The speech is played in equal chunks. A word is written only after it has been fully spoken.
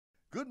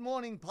Good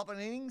morning,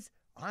 Popanynnings.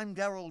 I'm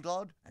Daryl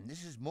Dodd, and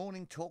this is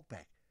Morning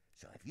Talkback.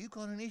 So if you've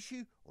got an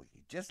issue or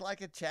you'd just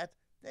like a chat,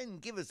 then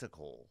give us a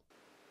call.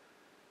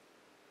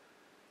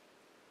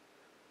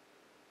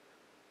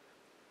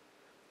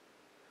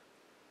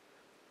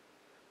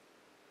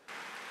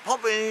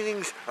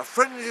 Popanynning's a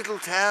friendly little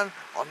town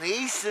on the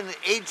eastern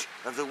edge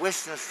of the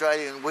Western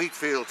Australian wheat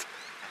fields.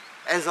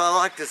 As I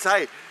like to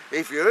say,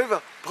 if you're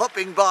ever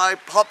popping by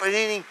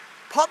Popanyinning,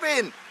 pop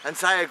in and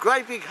say a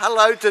great big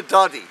hello to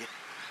Doddy.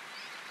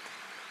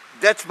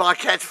 That's my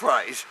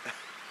catchphrase.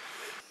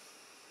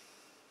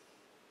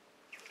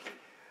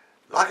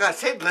 Like I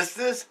said,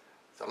 listeners,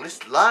 the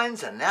list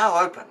lines are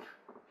now open.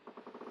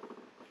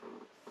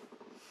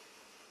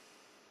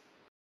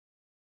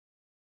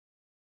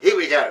 Here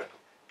we go.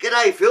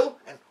 G'day, Phil,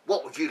 and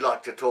what would you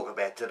like to talk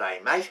about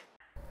today, mate?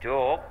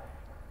 Talk?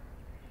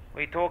 What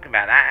are you talking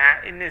about?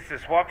 Isn't this the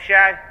swap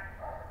show?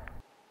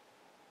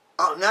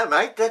 Oh, no,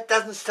 mate, that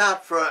doesn't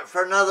start for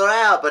another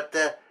hour,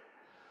 but,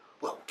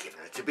 well, given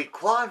it's a bit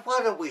quiet,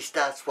 why don't we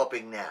start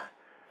swapping now?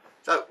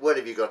 So, what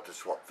have you got to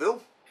swap,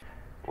 Phil?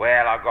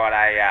 Well, I got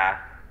a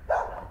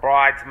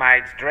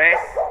bridesmaid's dress,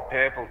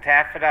 purple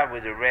taffeta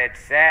with a red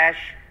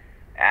sash,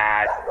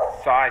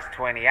 size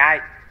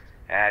 28.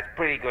 It's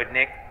pretty good,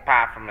 Nick,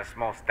 apart from a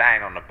small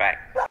stain on the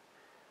back.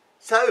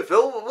 So,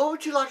 Phil, what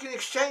would you like in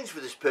exchange for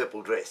this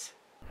purple dress?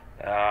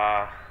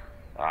 I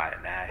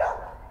don't know.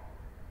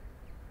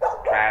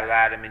 Try a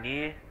load of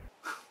manure?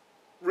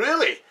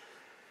 Really?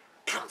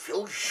 Come,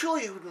 Phil, sure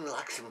you wouldn't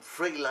like some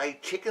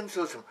free-laid chickens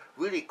or some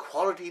really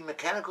quality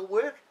mechanical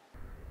work?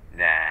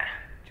 Nah,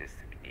 just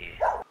the manure.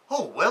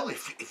 Oh, well,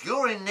 if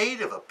you're in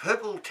need of a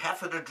purple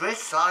taffeta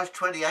dress size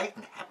 28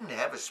 and happen to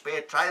have a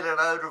spare trailer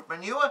load of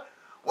manure,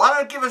 why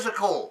don't give us a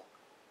call?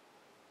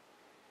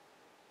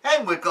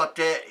 And we've got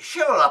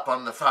Cheryl up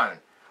on the phone.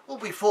 Well,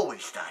 before we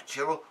start,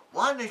 Cheryl,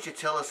 why don't you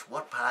tell us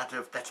what part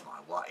of, that's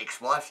my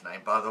ex-wife's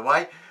name, by the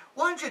way,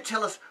 why don't you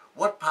tell us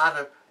what part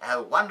of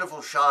our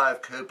wonderful Shire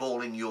of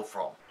Curballing you're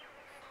from?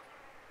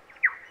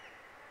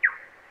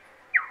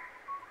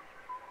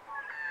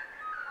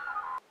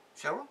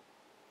 Cheryl?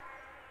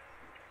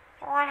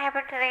 What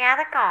happened to the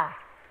other guy?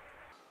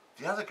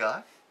 The other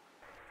guy?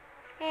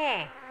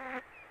 Yeah.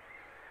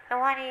 The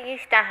one who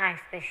used to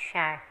host this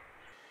show.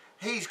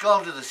 He's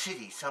gone to the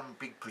city. Some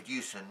big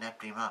producer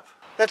napped him up.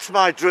 That's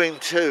my dream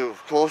too,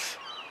 of course.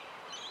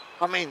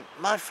 I mean,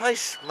 my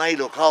face may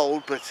look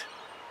old, but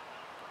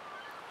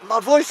my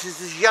voice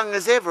is as young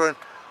as ever, and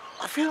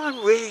I feel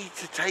I'm ready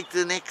to take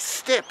the next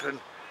step. And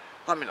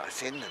I mean, I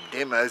send them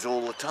demos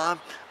all the time,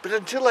 but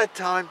until that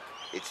time,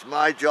 it's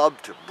my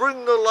job to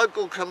bring the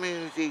local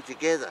community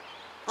together.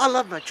 I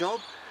love my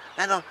job,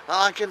 and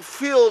I can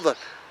feel that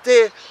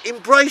they're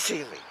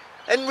embracing me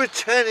and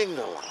returning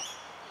the love.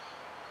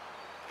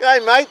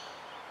 G'day, mate.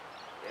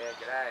 Yeah,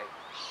 g'day.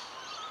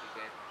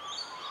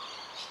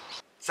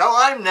 So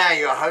I'm now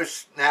your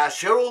host now,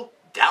 Cheryl,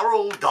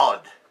 Daryl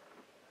Dodd.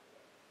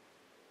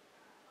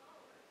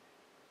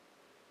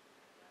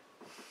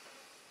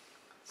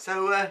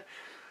 So,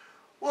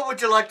 what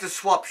would you like to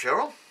swap,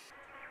 Cheryl?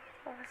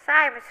 Well, the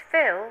same as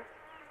Phil,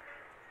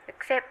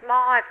 except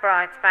my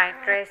bridesmaid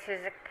dress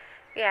is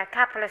a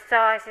couple of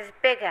sizes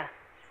bigger.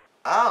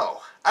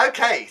 Oh,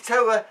 okay.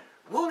 So,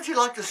 what would you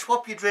like to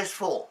swap your dress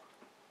for?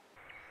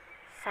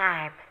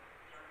 Same.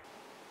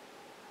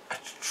 A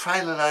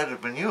trailer load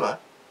of manure?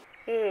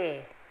 Yeah.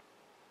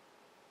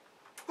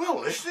 Well,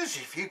 listeners,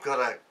 if you've got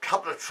a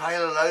couple of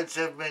trailer loads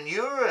of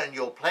manure and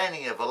you're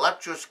planning a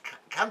voluptuous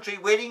country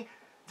wedding,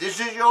 this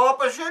is your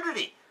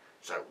opportunity.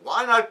 So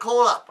why not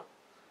call up?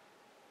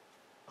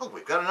 Oh,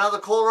 we've got another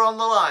caller on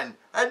the line.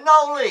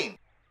 Nolene.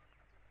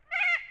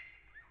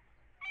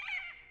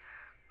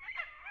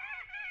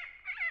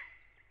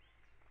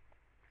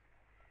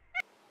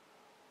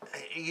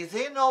 Are you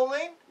there,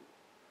 Nolene?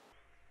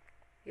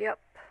 Yep.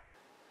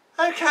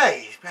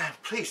 Okay,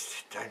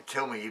 please don't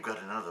tell me you've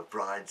got another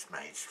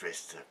bridesmaid's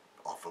dress to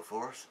offer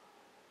for us.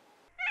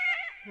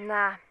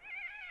 Nah.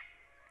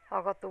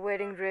 I got the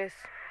wedding dress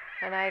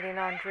and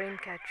 89 dream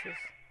catchers.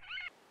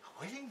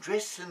 A wedding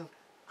dress and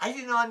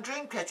 89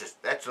 dream catchers.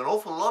 That's an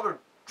awful lot of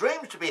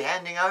dreams to be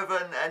handing over,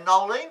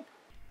 Nolene.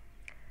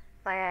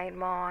 They ain't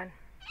mine.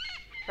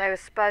 They were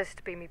supposed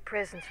to be me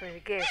presents for the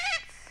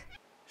guests.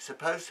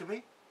 Supposed to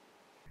be?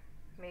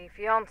 Me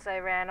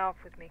fiancé ran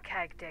off with me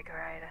cake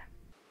decorator.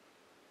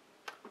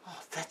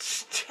 Oh,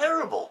 that's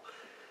terrible.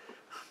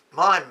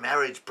 My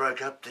marriage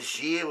broke up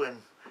this year when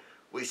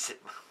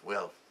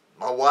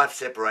my wife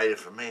separated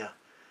from me. I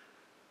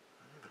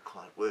never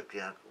quite worked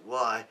out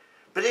why.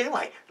 But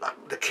anyway,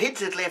 like the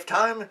kids had left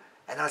home,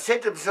 and I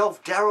said to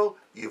myself, Daryl,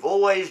 you've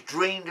always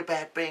dreamed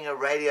about being a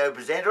radio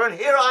presenter, and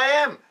here I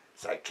am.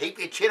 So keep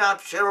your chin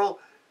up, Cheryl.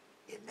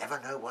 You never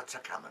know what's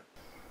a-coming.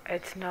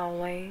 It's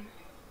Nolene.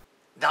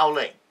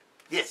 Nolene.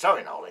 Yeah,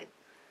 sorry, Nolene.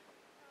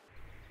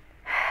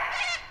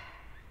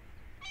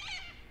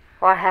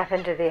 What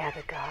happened to the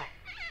other guy?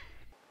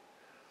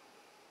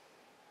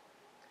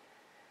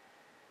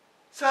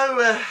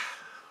 So,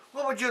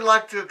 what would you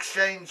like to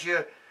exchange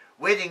your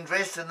wedding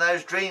dress and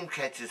those dream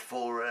catchers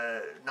for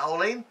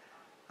Nolene?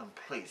 And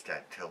please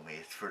don't tell me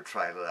it's for a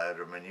trailer load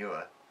of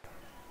manure.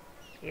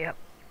 Yep.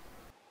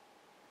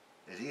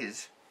 It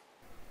is?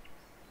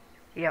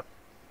 Yep.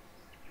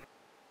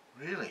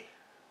 Really?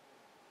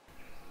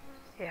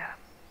 Yeah.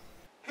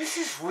 Is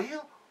this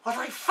real? Are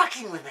they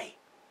fucking with me?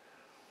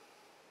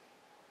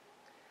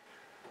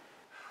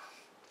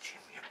 Jim,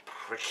 you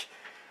prick.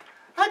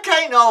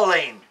 Okay,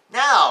 Nolene.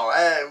 Now,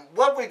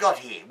 what we got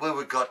here? Well,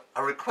 we've got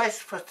a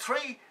request for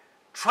 3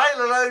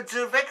 trailer loads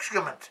of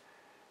excrement.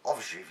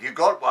 Obviously, if you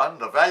got one,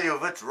 the value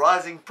of it's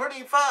rising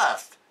pretty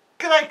fast.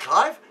 G'day,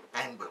 Clive.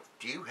 And well,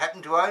 do you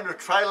happen to own a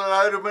trailer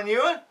load of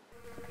manure?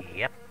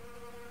 Yep.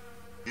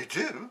 You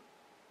do?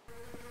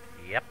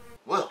 Yep.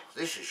 Well,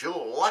 this is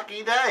your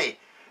lucky day.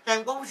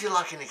 And what would you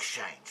like in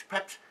exchange?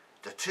 Perhaps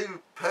the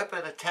 2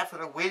 purple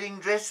taffeta wedding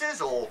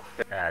dresses, or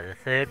The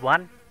third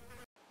one?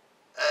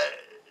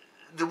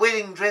 the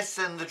wedding dress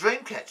and the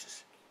dream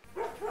catchers?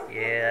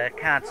 Yeah, I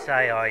can't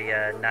say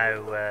I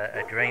know what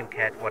a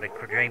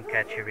dream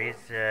catcher is,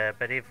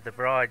 but if the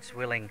bride's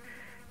willing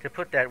to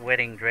put that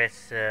wedding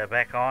dress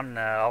back on,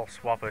 I'll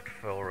swap it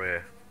for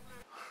her.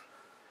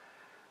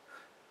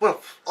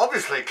 Well,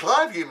 obviously,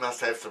 Clive, you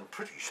must have some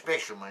pretty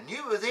special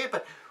manure there,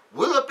 but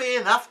will it be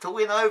enough to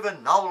win over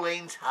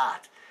Nolene's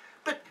heart?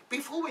 But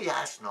before we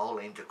ask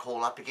Nolene to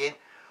call up again,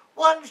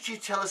 why don't you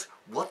tell us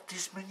what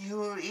this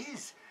manure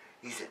is?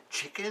 Is it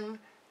chicken,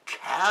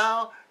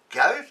 cow,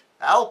 goat,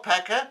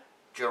 alpaca,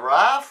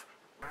 giraffe?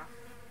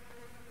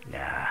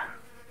 Nah,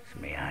 it's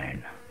me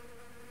own.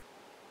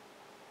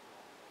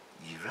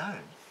 Your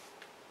own?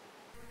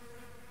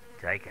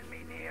 Taken me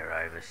near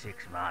over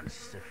 6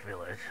 months to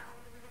fill it.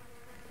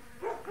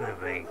 Could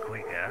have been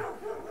quicker,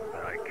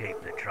 but I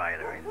keep the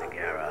trailer in the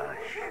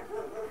garage,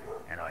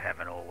 and I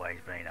haven't always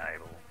been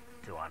able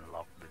to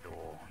unlock the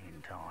door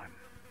in time.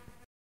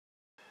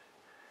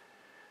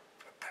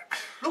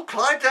 Look,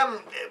 Clyde,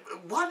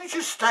 why don't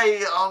you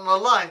stay on the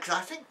line, because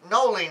I think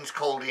Nolene's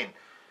called in.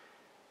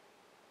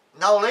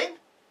 Nolene?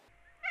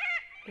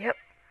 Yep.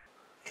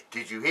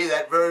 Did you hear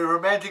that very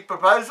romantic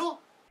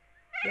proposal?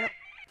 Yep.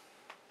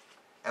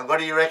 And what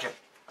do you reckon?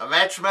 A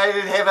match made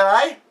in heaven,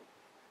 eh?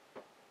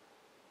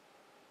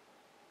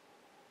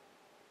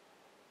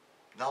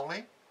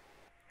 Nolene?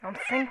 I'm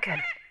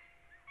thinking.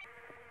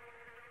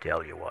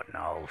 Tell you what,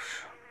 Knowles.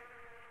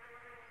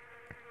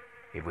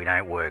 If we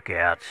don't work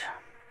out,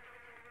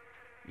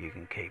 you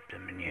can keep the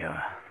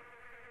manure.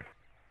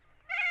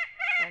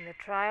 And the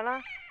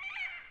trailer?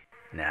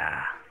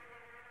 Nah,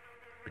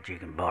 but you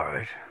can borrow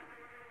it.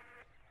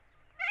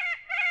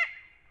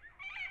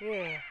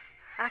 Yeah.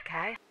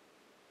 Okay.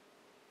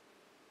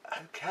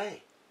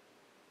 Okay.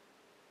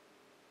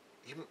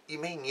 You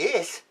mean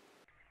yes?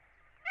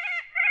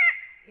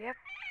 Yep.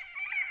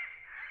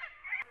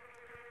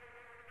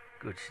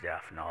 Good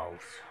stuff,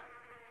 Knowles.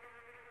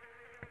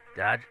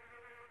 Dad?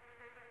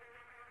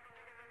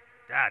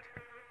 Dad?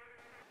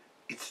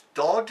 It's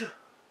Dodd?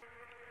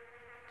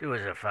 Do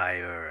us a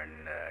favour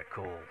and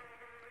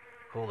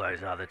call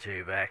those other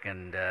 2 back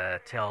and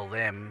tell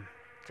them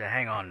to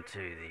hang on to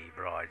the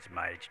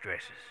bridesmaids'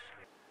 dresses.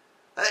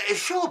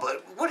 Sure,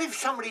 but what if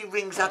somebody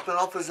rings up and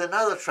offers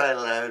another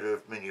trailer load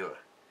of manure?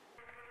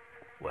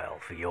 Well,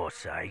 for your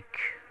sake,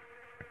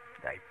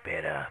 they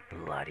better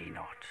bloody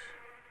not.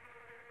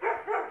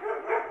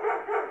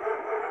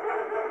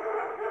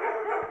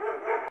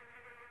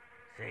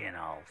 See you,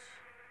 Knowles.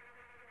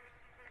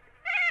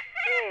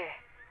 Yeah.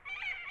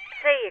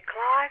 See you,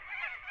 Clive.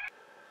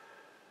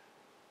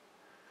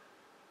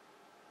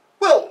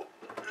 Well,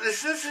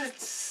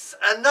 it's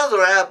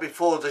another hour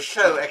before the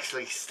show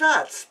actually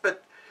starts,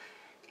 but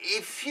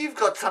if you've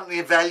got something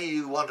of value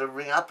you want to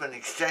ring up in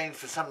exchange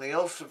for something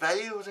else of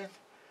value, then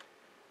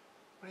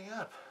ring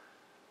up.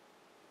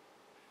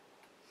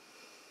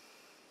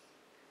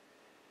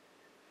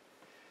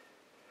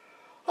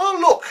 Oh,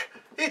 look,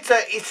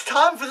 it's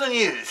time for the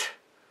news.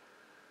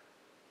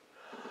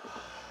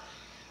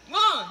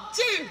 1,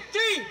 2,